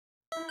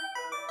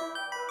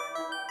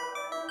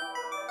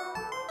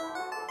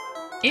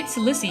It's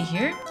Lissy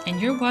here, and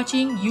you're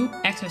watching U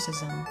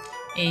Exorcism,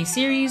 a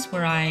series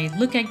where I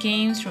look at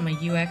games from a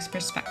UX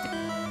perspective.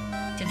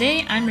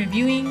 Today I'm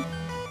reviewing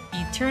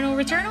Eternal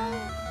Return,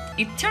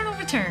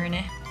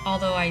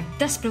 although I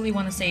desperately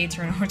want to say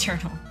Eternal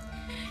Returnal.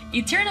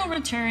 Eternal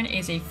Return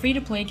is a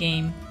free-to-play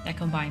game that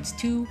combines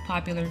two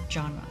popular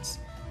genres,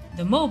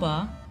 the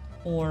MOBA,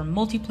 or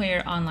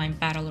Multiplayer Online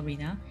Battle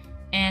Arena,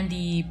 and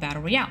the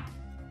Battle Royale.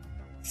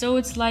 So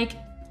it's like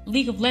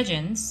League of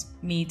Legends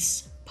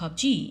meets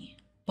PUBG,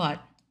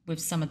 but with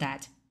some of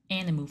that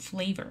anime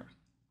flavor.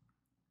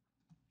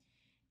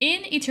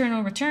 In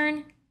Eternal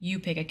Return, you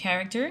pick a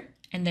character,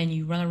 and then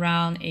you run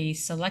around a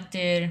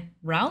selected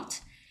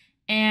route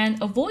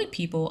and avoid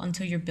people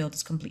until your build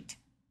is complete.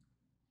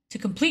 To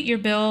complete your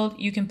build,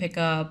 you can pick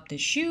up the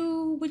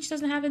shoe, which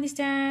doesn't have any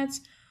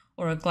stats,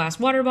 or a glass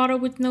water bottle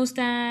with no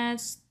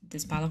stats,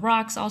 this pile of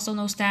rocks, also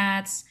no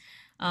stats.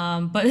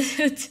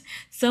 But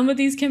some of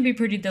these can be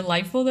pretty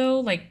delightful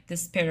though, like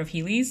this pair of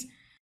Heelys.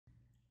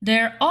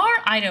 There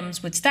are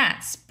items with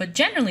stats, but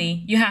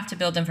generally you have to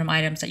build them from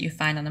items that you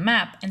find on the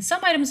map, and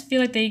some items feel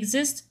like they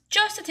exist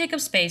just to take up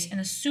space in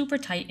a super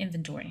tight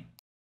inventory.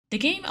 The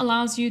game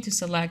allows you to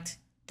select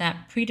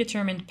that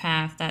predetermined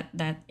path,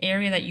 that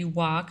area that you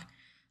walk.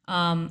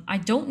 I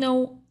don't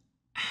know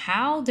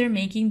how they're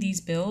making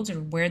these builds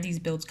or where these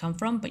builds come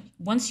from, but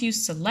once you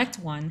select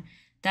one,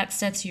 that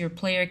sets your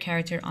player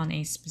character on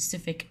a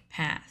specific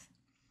path.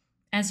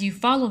 As you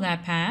follow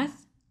that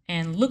path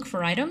and look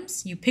for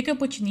items, you pick up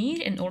what you need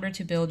in order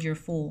to build your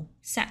full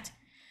set.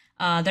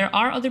 There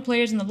are other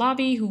players in the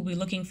lobby who will be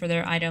looking for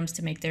their items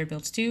to make their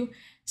builds too,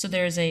 so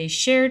there's a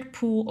shared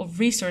pool of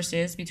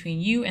resources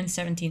between you and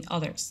 17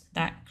 others.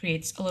 That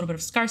creates a little bit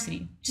of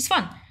scarcity, which is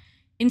fun.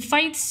 In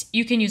fights,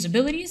 you can use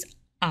abilities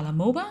a la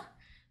MOBA,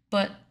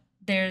 but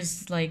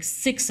there's like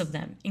 6 of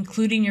them,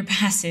 including your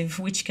passive,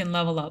 which can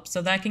level up,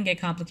 so that can get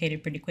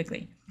complicated pretty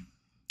quickly.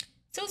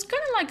 So it's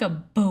kind of like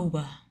a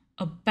boba,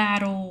 a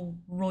battle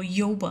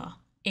royoba,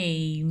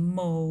 a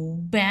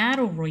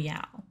battle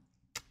royale.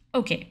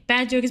 Okay,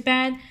 bad joke is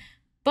bad,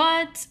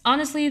 but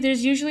honestly,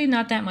 there's usually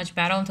not that much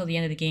battle until the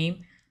end of the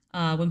game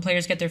when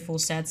players get their full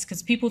sets,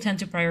 because people tend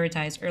to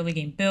prioritize early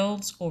game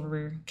builds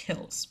over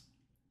kills.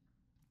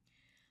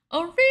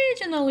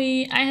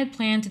 Originally, I had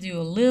planned to do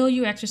a little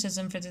U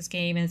Exorcism for this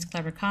game and its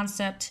clever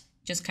concept.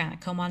 Just kind of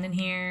come on in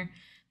here,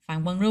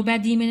 find one real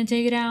bad demon and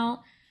take it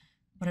out.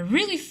 What I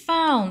really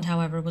found,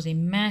 however, was a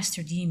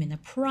master demon, a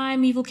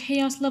primeval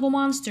chaos level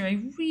monster,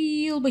 a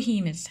real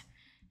behemoth.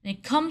 And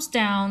it comes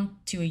down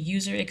to a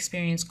user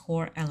experience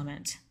core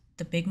element,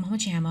 the Big Mama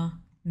Jamma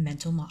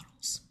mental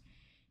models.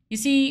 You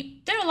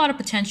see, there are a lot of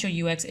potential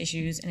UX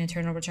issues in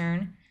Eternal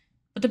Return,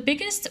 but the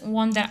biggest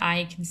one that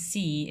I can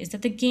see is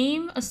that the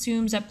game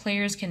assumes that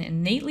players can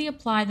innately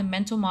apply the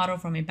mental model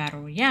from a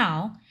battle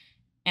royale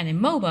and a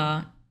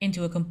MOBA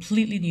into a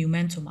completely new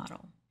mental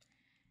model.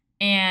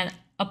 And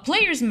a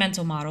player's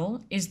mental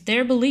model is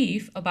their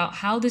belief about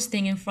how this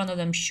thing in front of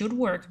them should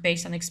work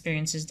based on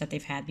experiences that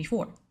they've had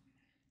before.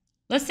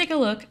 Let's take a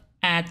look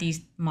at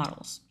these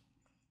models.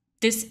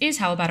 This is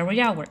how a battle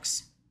royale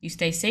works. You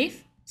stay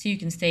safe, so you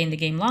can stay in the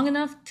game long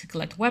enough to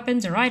collect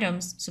weapons or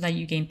items so that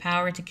you gain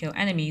power to kill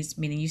enemies,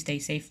 meaning you stay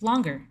safe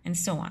longer, and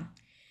so on.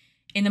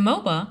 In the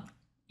MOBA,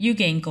 you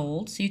gain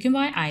gold, so you can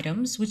buy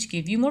items which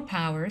give you more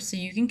power, so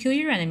you can kill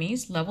your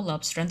enemies, level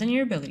up, strengthen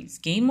your abilities,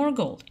 gain more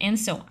gold, and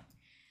so on.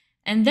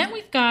 And then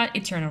we've got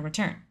Eternal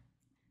Return,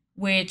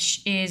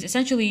 which is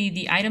essentially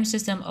the item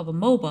system of a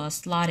MOBA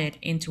slotted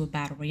into a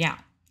battle royale.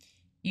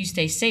 You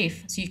stay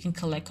safe so you can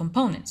collect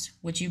components,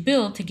 which you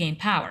build to gain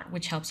power,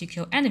 which helps you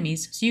kill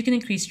enemies so you can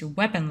increase your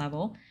weapon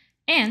level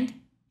and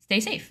stay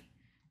safe.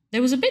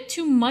 There was a bit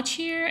too much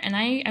here, and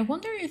I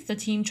wonder if the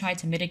team tried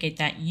to mitigate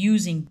that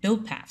using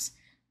build paths,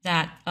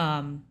 that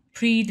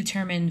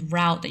predetermined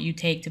route that you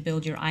take to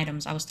build your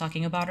items I was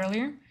talking about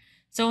earlier.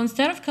 So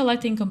instead of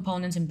collecting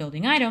components and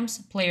building items,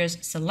 players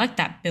select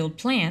that build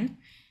plan,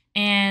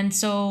 and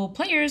so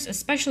players,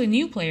 especially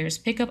new players,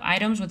 pick up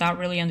items without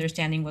really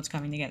understanding what's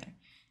coming together.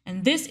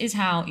 And this is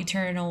how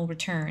Eternal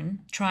Return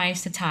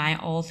tries to tie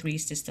all 3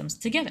 systems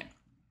together.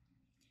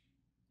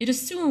 It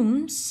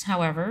assumes,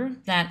 however,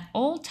 that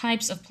all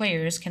types of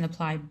players can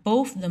apply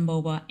both the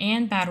MOBA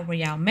and Battle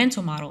Royale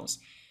mental models,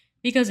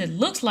 because it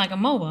looks like a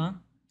MOBA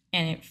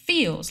and it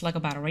feels like a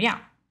Battle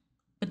Royale.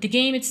 But the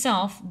game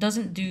itself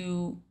doesn't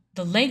do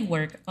the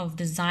legwork of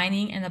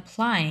designing and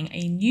applying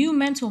a new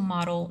mental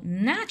model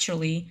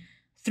naturally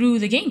through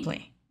the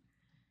gameplay.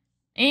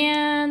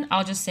 And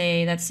I'll just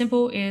say that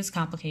simple is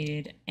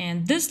complicated,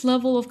 and this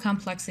level of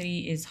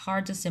complexity is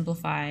hard to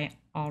simplify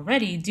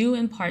already, due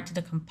in part to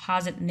the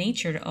composite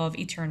nature of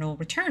Eternal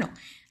Return.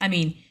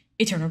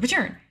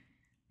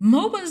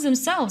 MOBAs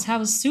themselves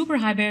have a super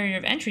high barrier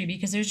of entry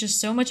because there's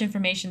just so much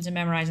information to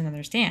memorize and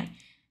understand,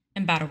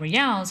 and Battle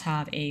Royales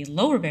have a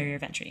lower barrier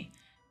of entry.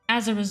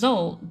 As a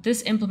result,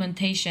 this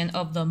implementation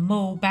of the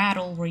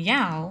Battle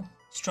Royale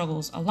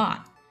struggles a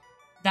lot.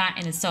 That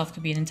in itself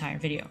could be an entire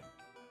video.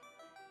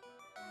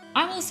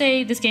 I will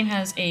say this game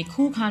has a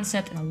cool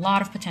concept and a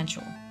lot of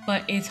potential,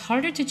 but it's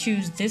harder to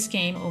choose this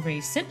game over a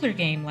simpler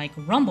game like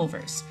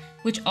Rumbleverse,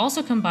 which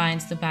also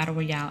combines the Battle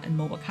Royale and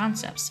mobile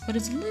concepts, but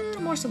is a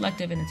little more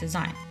selective in its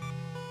design.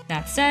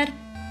 That said,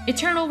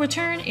 Eternal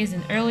Return is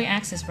in early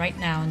access right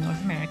now in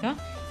North America.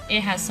 It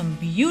has some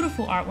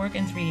beautiful artwork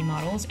and 3D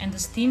models, and the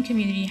Steam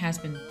community has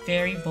been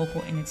very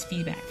vocal in its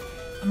feedback.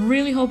 I'm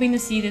really hoping to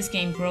see this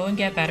game grow and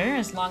get better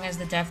as long as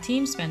the dev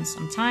team spends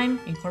some time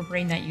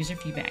incorporating that user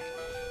feedback.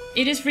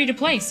 It is free to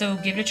play, so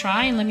give it a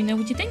try and let me know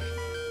what you think.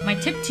 My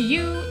tip to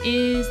you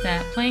is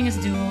that playing as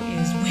a duo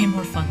is way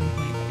more fun than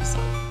playing by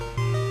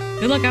yourself.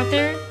 Good luck out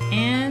there,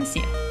 and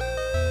see ya!